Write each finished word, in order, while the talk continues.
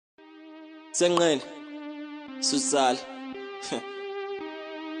Sengqeni Susala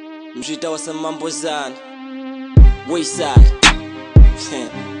Mshita wasemambozana Wayside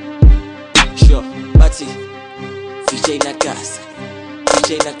Sure Bathi VJ Nakasa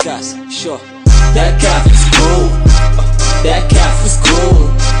VJ Nakasa Sure That calf was cool That calf was cool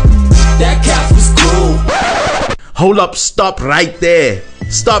That calf was cool. Hold up, stop right there.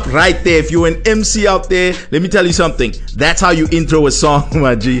 Stop right there. If you're an MC out there, let me tell you something. That's how you intro a song,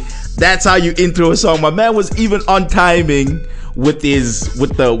 my G. That's how you intro a song. My man was even on timing with his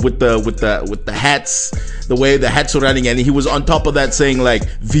with the hats, the way the hats were running, and he was on top of that saying like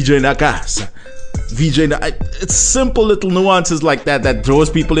VJ Nakasa. It's simple little nuances like that that draws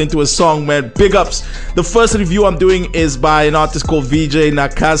people into a song, man. Big ups. The first review I'm doing is by an artist called VJ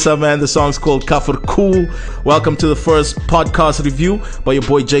Nakasa, man. The song's called Kaffir Kool. Welcome to the first podcast review by your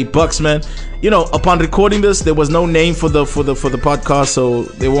boy BUX, man. You know, upon recording this, there was no name for the podcast, so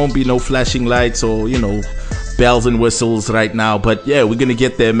there won't be no flashing lights or, you know, bells and whistles right now. But yeah, we're gonna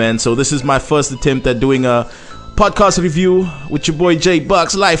get there, man. So this is my first attempt at doing a podcast review with your boy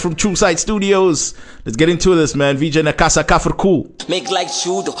BUX live from True Sight Studios. Let's get into this, man. VJ Nakasa, Kaffir Kool. Make like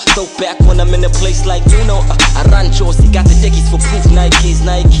judo, throw back when I'm in a place like I run chores, he got the dickies for proof,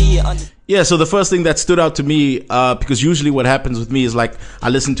 Nike. Yeah, so the first thing that stood out to me, because usually what happens with me is like I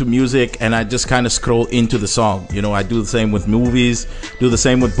listen to music and I just kind of scroll into the song. You know, I do the same with movies, do the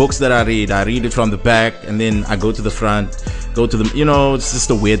same with books that I read. I read it from the back and then I go to the front, go to the, you know, it's just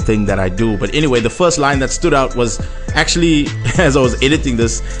a weird thing that I do. But anyway, the first line that stood out was actually, as I was editing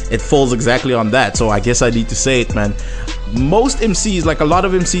this, it falls exactly on that. So I guess I need to say it, man. Most MCs, like a lot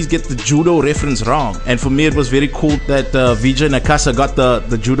of MCs, get the judo reference wrong, and for me it was very cool that VJ Nakasa got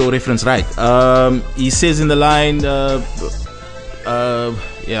the judo reference right. He says in the line,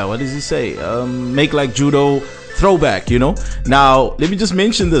 yeah, what does he say? Make like judo throwback, you know. Now let me just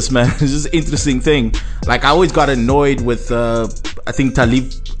mention this, man. It's just an interesting thing. Like I always got annoyed with I think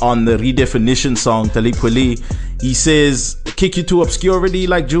Talib on the redefinition song, Talib Kweli. He says kick you to obscurity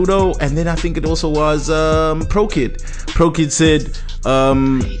like judo, and then I think it also was Pro Kid. Pro Kid said,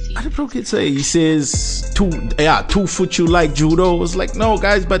 what did Pro Kid say? He says two foot you like judo. I was like, no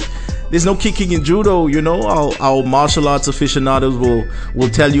guys, but there's no kicking in judo, you know. Our martial arts aficionados will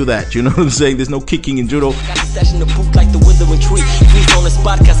tell you that, you know what I'm saying? There's no kicking in judo. Got the stash in the booth like the withering tree. Freeze on the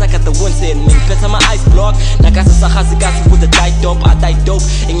spot cause I got the one saying, man, better my ice block. Nakasa Sahasa with the tight dope, I die dope.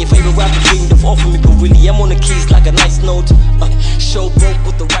 And your favorite rapper dreamed of offering me, but really I'm on the keys like a nice note. Showboat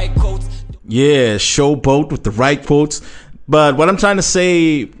with the right quotes. Yeah, showboat with the right quotes. But what I'm trying to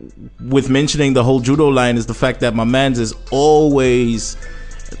say with mentioning the whole judo line is the fact that my man's is always,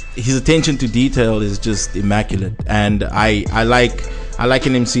 his attention to detail is just immaculate, and I like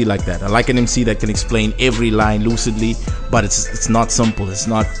an MC like that. I like an MC that can explain every line lucidly, but it's not simple. It's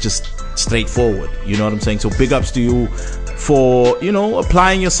not just straightforward. You know what I'm saying? So big ups to you for, you know,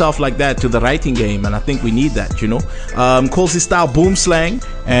 applying yourself like that to the writing game, and I think we need that, you know. Calls his style boom slang,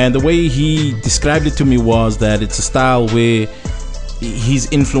 and the way he described it to me was that it's a style where his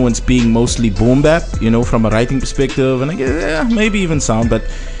influence being mostly boom bap, you know, from a writing perspective, and I guess maybe even sound, but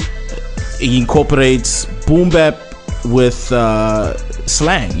he incorporates boom bap with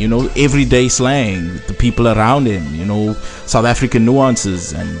slang, you know, everyday slang, the people around him, you know, South African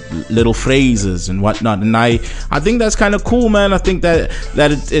nuances and little phrases and whatnot. And I think that's kind of cool, man. I think that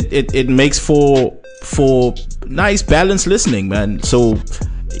it makes for nice balanced listening, man. So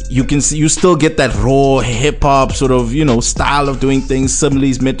you still get that raw hip hop sort of, you know, style of doing things,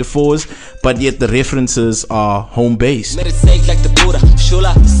 similes, metaphors, but yet the references are home based. Meditate like the Buddha,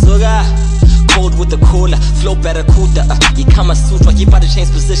 shula, suga, cold with the cola, flow better, kuta. You Kama Sutra, you about to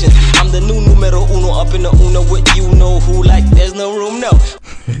change positions. I'm the new numero uno up in the uno with you know who, like there's no room, no.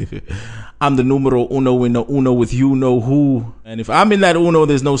 I'm the numero uno in the uno with you know who. And if I'm in that uno,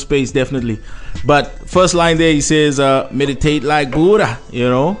 there's no space, definitely. But first line there, he says, meditate like Buddha, you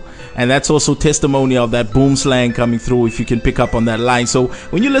know. And that's also testimony of that boom slang coming through, if you can pick up on that line. So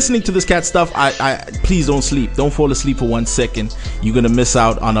when you're listening to this cat stuff, I please don't sleep. Don't fall asleep for 1 second. You're going to miss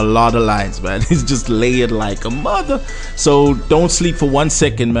out on a lot of lines, man. It's just layered like a mother. So don't sleep for 1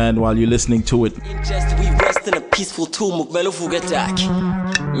 second, man, while you're listening to it. Just we rest in a peaceful tomb. Melufug attack.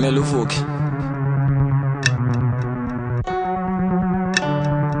 Melufug.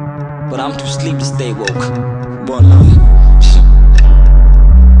 But I'm too sleep to stay woke. Bon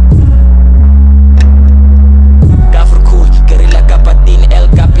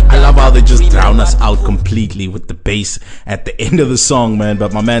I love how they just drown us out completely with the bass at the end of the song, man.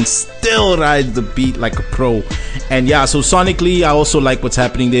 But my man still rides the beat like a pro. And yeah, so sonically, I also like what's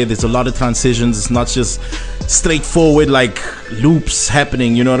happening there. There's a lot of transitions. It's not just straightforward like loops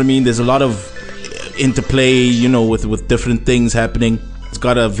happening, you know what I mean? There's a lot of interplay, you know, with different things happening. It's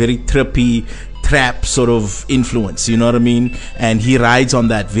got a very trippy trap sort of influence, you know what I mean? And he rides on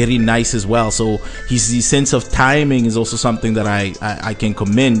that very nice as well. So his sense of timing is also something that I can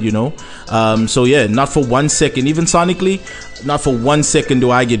commend, you know. So yeah, not for 1 second, even sonically, not for 1 second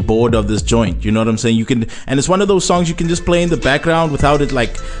do I get bored of this joint, you know what I'm saying? You can, and it's one of those songs you can just play in the background without it,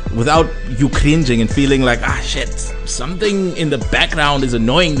 like, without you cringing and feeling like, ah shit, something in the background is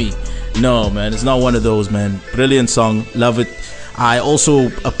annoying me. No man, it's not one of those, man. Brilliant song, love it. I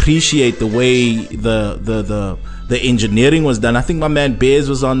also appreciate the way the engineering was done. I think my man Bears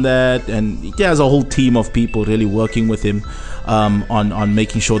was on that, and he has a whole team of people really working with him on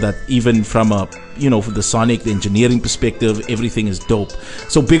making sure that even from a, you know, from the sonic, the engineering perspective, everything is dope.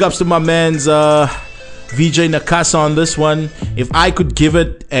 So big ups to my man's VJ Nakasa on this one. If I could give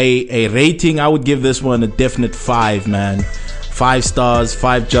it a rating, I would give this one a definite 5, man. 5 stars,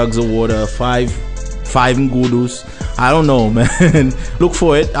 5 jugs of water, 5 ngudus. I don't know, man. Look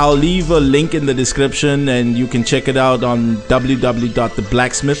for it. I'll leave a link in the description and you can check it out on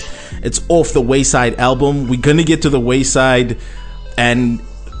www.theblacksmithed. It's Off the Wayside album. We're gonna get to the Wayside and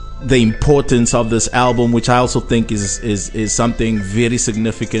the importance of this album, which I also think is something very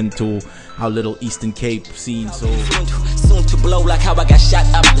significant to our little Eastern Cape scene. So soon to blow like how I got shot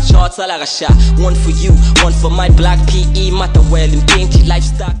up the charts. I got shot. One for you, one for my black PE, Mata well and painted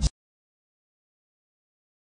lifestyle.